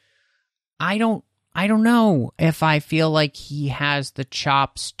 which I don't know if I feel like he has the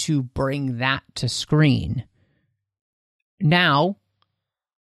chops to bring that to screen. Now,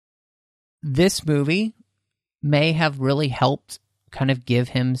 this movie may have really helped kind of give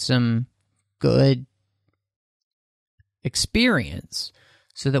him some good experience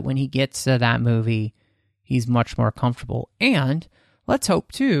so that when he gets to that movie, he's much more comfortable. And let's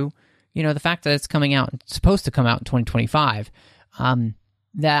hope, too, the fact that it's supposed to come out in 2025,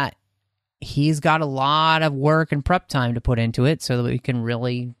 that he's got a lot of work and prep time to put into it so that we can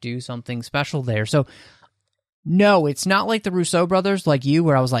really do something special there. So, no, it's not like the Russo brothers, like you,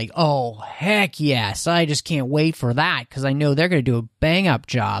 where I was like, oh, heck yes, I just can't wait for that because I know they're going to do a bang-up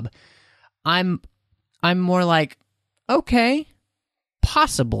job. I'm more like, okay,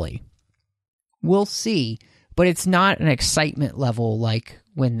 possibly. We'll see. But it's not an excitement level like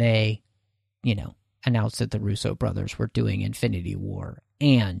when they, announced that the Russo brothers were doing Infinity War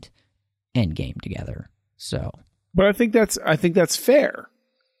and Endgame together. So, but I think that's fair.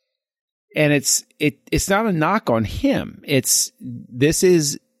 And it's not a knock on him. This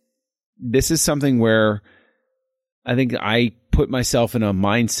is something where I think I put myself in a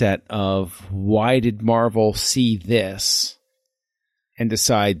mindset of why did Marvel see this and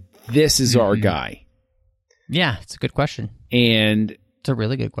decide this is our guy? Yeah, it's a good question. And it's a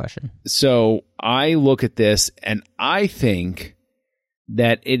really good question. So I look at this and I think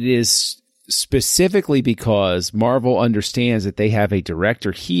that it is specifically because Marvel understands that they have a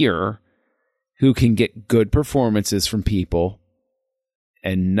director here who can get good performances from people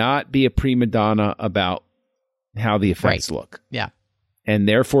and not be a prima donna about how the effects look. Yeah. And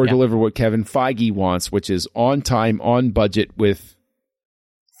therefore deliver what Kevin Feige wants, which is on time, on budget, with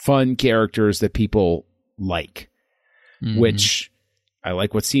fun characters that people like. Which I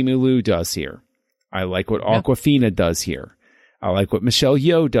like what Simu Liu does here. I like what Awkwafina does here. I like what Michelle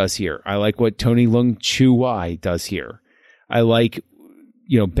Yeoh does here. I like what Tony Leung Chiu Wai does here. I like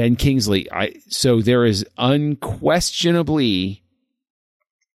Ben Kingsley. So there is unquestionably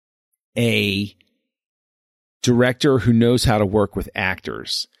a director who knows how to work with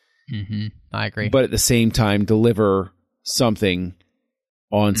actors. I agree. But at the same time, deliver something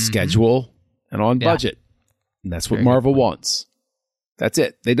on schedule and on budget. And that's what Marvel wants. That's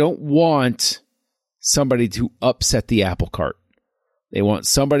it. They don't want somebody to upset the apple cart. They want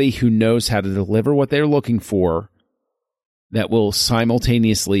somebody who knows how to deliver what they're looking for that will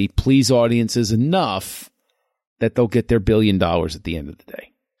simultaneously please audiences enough that they'll get their $1 billion at the end of the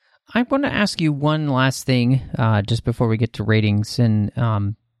day. I want to ask you one last thing just before we get to ratings. And,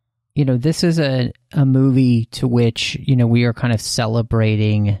 this is a movie to which, we are kind of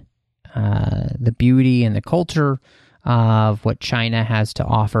celebrating the beauty and the culture of what China has to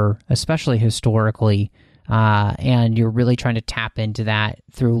offer, especially historically. And you're really trying to tap into that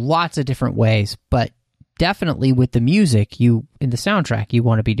through lots of different ways. But definitely with the music, in the soundtrack, you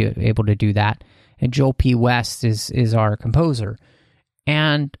want to be able to do that. And Joel P. West is our composer.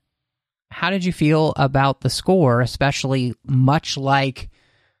 And how did you feel about the score, especially much like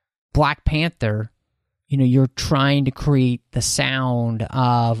Black Panther? You're trying to create the sound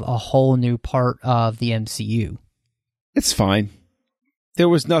of a whole new part of the MCU. It's fine. There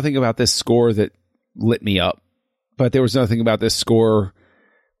was nothing about this score that lit me up, but there was nothing about this score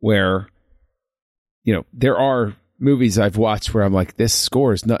where, there are movies I've watched where I'm like, this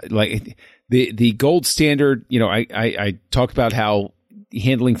score is not like the gold standard. I talk about how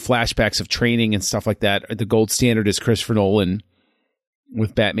handling flashbacks of training and stuff like that. The gold standard is Christopher Nolan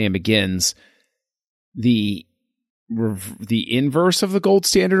with Batman Begins. The inverse of the gold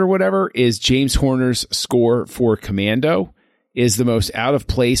standard or whatever is James Horner's score for Commando is the most out of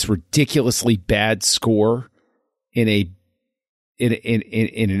place, ridiculously bad score in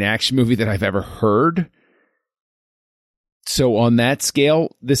an action movie that I've ever heard. So on that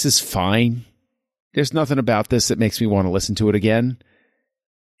scale, this is fine. There's nothing about this that makes me want to listen to it again.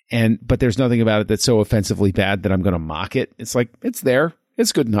 But there's nothing about it that's so offensively bad that I'm going to mock it. It's like, it's there.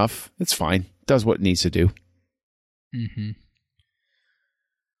 It's good enough. It's fine. It does what it needs to do.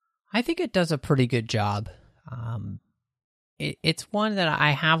 I think it does a pretty good job. It's one that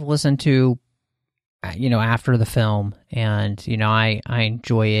I have listened to, after the film, and I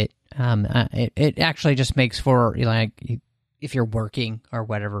enjoy it. It actually just makes for if you're working or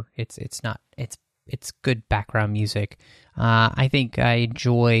whatever, it's good background music. I think I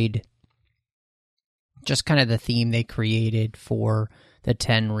enjoyed just kind of the theme they created for the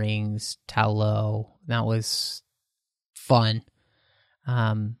Ten Rings, Ta Lo. That was fun.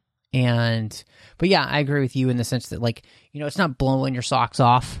 But yeah, I agree with you in the sense that, like, it's not blowing your socks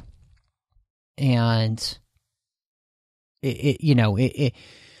off, and it's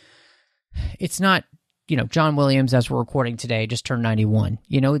not, John Williams, as we're recording today, just turned 91.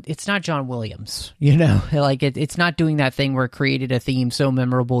 It's not John Williams, like it's not doing that thing where it created a theme so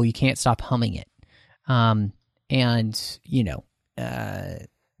memorable you can't stop humming it.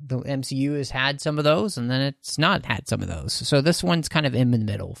 The MCU has had some of those, and then it's not had some of those. So this one's kind of in the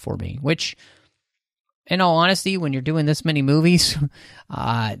middle for me, which, in all honesty, when you're doing this many movies,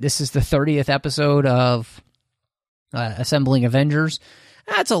 this is the 30th episode of Assembling Avengers.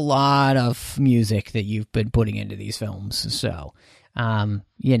 That's a lot of music that you've been putting into these films. So,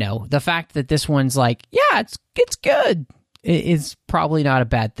 the fact that this one's like, yeah, it's good, is probably not a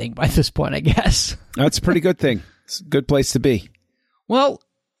bad thing by this point, I guess. That's a pretty good thing. It's a good place to be. Well,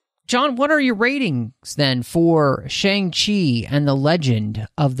 John, what are your ratings then for Shang-Chi and the Legend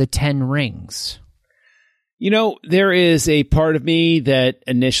of the Ten Rings? There is a part of me that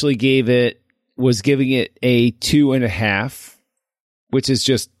initially was giving it a 2.5, which is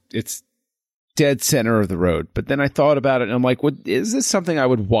just, it's dead center of the road. But then I thought about it, and I'm like, is this something I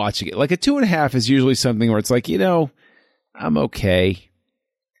would watch again? Like, a 2.5 is usually something where it's like, I'm okay.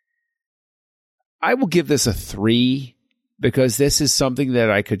 I will give this a 3, because this is something that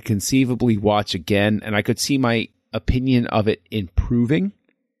I could conceivably watch again, and I could see my opinion of it improving.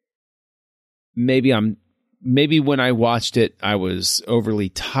 Maybe when I watched it, I was overly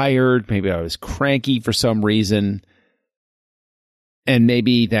tired. Maybe I was cranky for some reason. And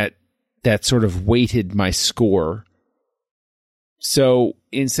maybe that sort of weighted my score. So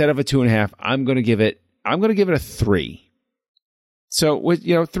instead of a 2.5, I'm going to give it a 3. So with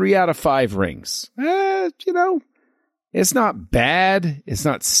 3 out of 5 rings, it's not bad. It's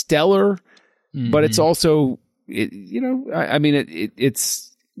not stellar, but it's also,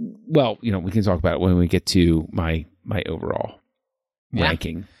 it's, well, we can talk about it when we get to my overall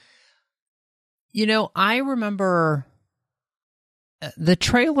ranking. I remember the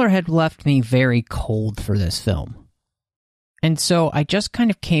trailer had left me very cold for this film. And so I just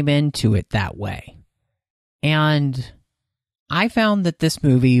kind of came into it that way. And I found that this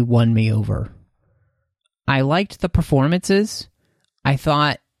movie won me over. I liked the performances. I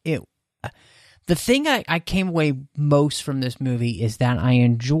thought the thing I came away most from this movie is that I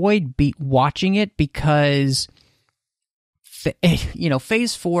enjoyed watching it because,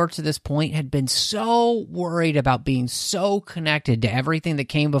 Phase 4 to this point had been so worried about being so connected to everything that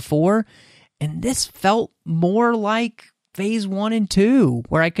came before, and this felt more like Phase 1 and 2,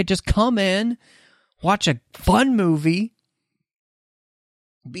 where I could just come in, watch a fun movie,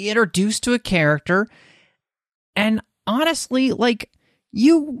 be introduced to a character, and honestly, like,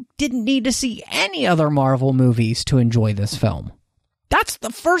 you didn't need to see any other Marvel movies to enjoy this film. That's the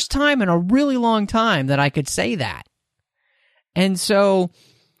first time in a really long time that I could say that. And so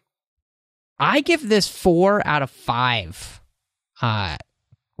I give this 4 out of 5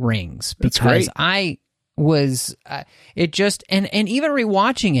 rings, because I was it just and even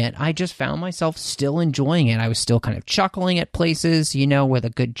rewatching it, I just found myself still enjoying it. I was still kind of chuckling at places, with a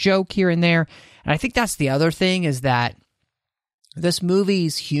good joke here and there. And I think that's the other thing, is that this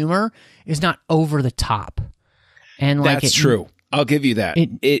movie's humor is not over the top. And that's true. I'll give you that.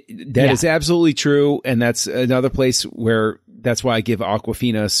 That is absolutely true, and that's another place where that's why I give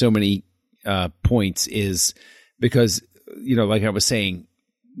Awkwafina so many points, is because, like I was saying,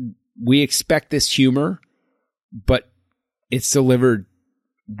 we expect this humor, but it's delivered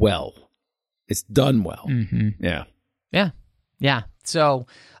well. It's done well. Mm-hmm. Yeah. So,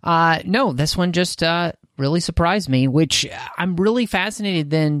 no, this one just really surprised me, which I'm really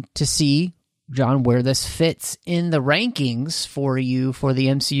fascinated then to see, John, where this fits in the rankings for you for the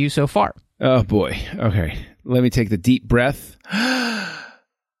MCU so far. Oh, boy. Okay. Let me take the deep breath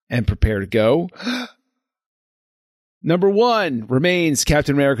and prepare to go. Number 1 remains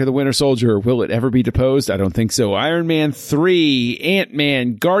Captain America the Winter Soldier. Will it ever be deposed? I don't think so. Iron Man 3,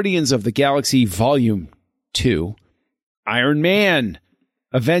 Ant-Man, Guardians of the Galaxy Volume 2, Iron Man,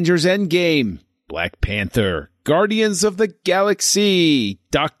 Avengers Endgame, Black Panther, Guardians of the Galaxy,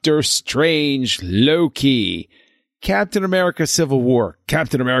 Doctor Strange, Loki, Captain America Civil War,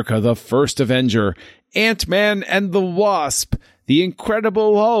 Captain America the First Avenger, Ant-Man and the Wasp, The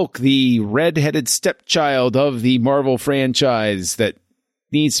Incredible Hulk, the red-headed stepchild of the Marvel franchise that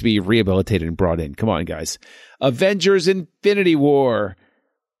needs to be rehabilitated and brought in. Come on, guys. Avengers Infinity War.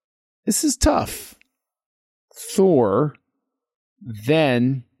 This is tough. Thor,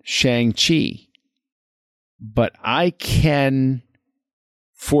 then Shang-Chi. But I can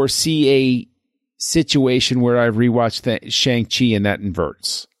foresee a situation where I rewatch Shang-Chi and that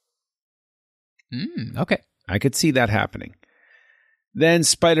inverts. Okay. I could see that happening. Then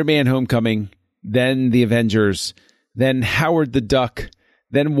Spider-Man Homecoming, then the Avengers, then Howard the Duck,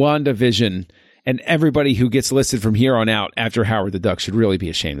 then WandaVision, and everybody who gets listed from here on out after Howard the Duck should really be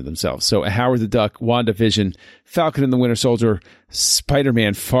ashamed of themselves. So Howard the Duck, WandaVision, Falcon and the Winter Soldier,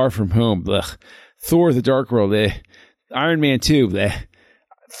 Spider-Man Far From Home, blech. Thor the Dark World, Iron Man 2, blech.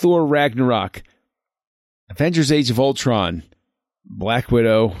 Thor Ragnarok, Avengers Age of Ultron, Black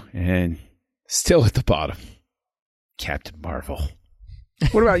Widow, and still at the bottom, Captain Marvel.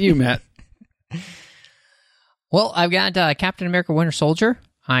 What about you, Matt? Well, I've got Captain America Winter Soldier,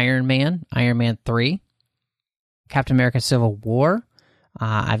 Iron Man 3, Captain America Civil War.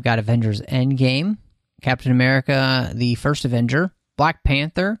 I've got Avengers Endgame, Captain America The First Avenger, Black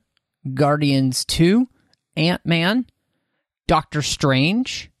Panther, Guardians 2, Ant-Man, Doctor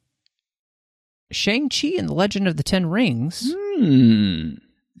Strange, Shang-Chi and the Legend of the Ten Rings,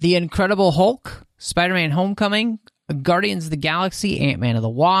 The Incredible Hulk, Spider-Man Homecoming, Guardians of the Galaxy, Ant-Man and the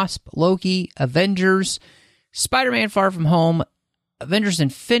Wasp, Loki, Avengers, Spider-Man Far From Home, Avengers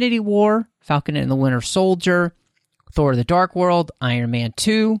Infinity War, Falcon and the Winter Soldier, Thor the Dark World, Iron Man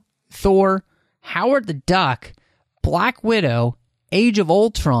 2, Thor, Howard the Duck, Black Widow, Age of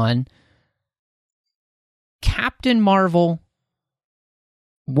Ultron, Captain Marvel,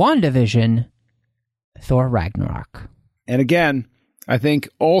 WandaVision, Thor Ragnarok. And again, I think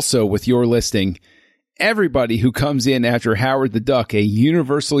also with your listing, everybody who comes in after Howard the Duck, a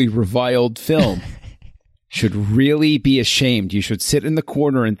universally reviled film, should really be ashamed. You should sit in the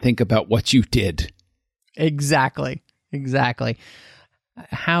corner and think about what you did. Exactly.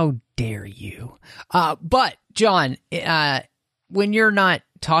 How dare you? But, John, when you're not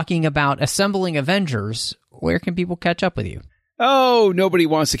talking about assembling Avengers, where can people catch up with you? Oh, nobody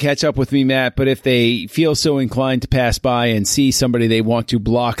wants to catch up with me, Matt, but if they feel so inclined to pass by and see somebody they want to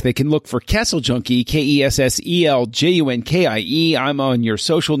block, they can look for Kessel Junkie, KESSELJUNKIE. I'm on your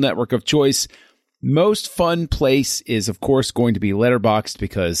social network of choice. Most fun place is, of course, going to be Letterboxd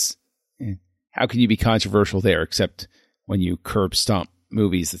because how can you be controversial there except when you curb stomp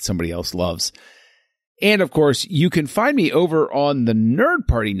movies that somebody else loves? And, of course, you can find me over on the Nerd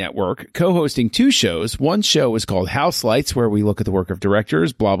Party Network, co-hosting 2 shows. One show is called House Lights, where we look at the work of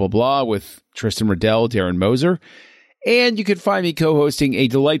directors, blah, blah, blah, with Tristan Riddell, Darren Moser. And you can find me co-hosting a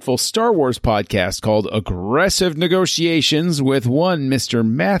delightful Star Wars podcast called Aggressive Negotiations with one Mr.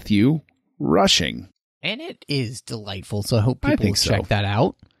 Matthew Rushing. And it is delightful, so I hope people will check that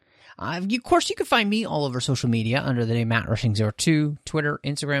out. Of course, you can find me all over social media under the name Matt Rushing02, Twitter,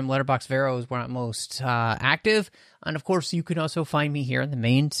 Instagram, Letterboxd, Vero is where I'm most active. And of course, you can also find me here in the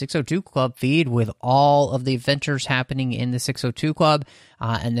main 602 Club feed with all of the adventures happening in the 602 Club.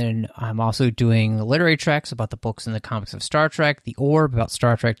 And then I'm also doing literary treks about the books and the comics of Star Trek, The Orb about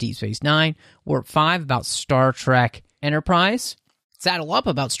Star Trek Deep Space Nine, Warp 5 about Star Trek Enterprise, Saddle Up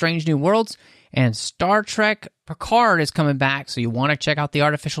about Strange New Worlds, and Star Trek Picard is coming back, so you want to check out The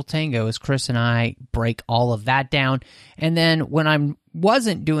Artificial Tango as Chris and I break all of that down. And then when I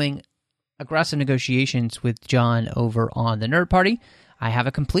wasn't doing Aggressive Negotiations with John over on the Nerd Party, I have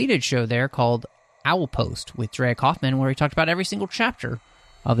a completed show there called Owl Post with Drea Kaufman, where we talked about every single chapter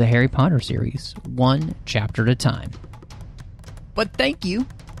of the Harry Potter series, one chapter at a time. But thank you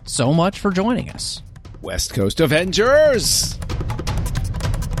so much for joining us. West Coast Avengers!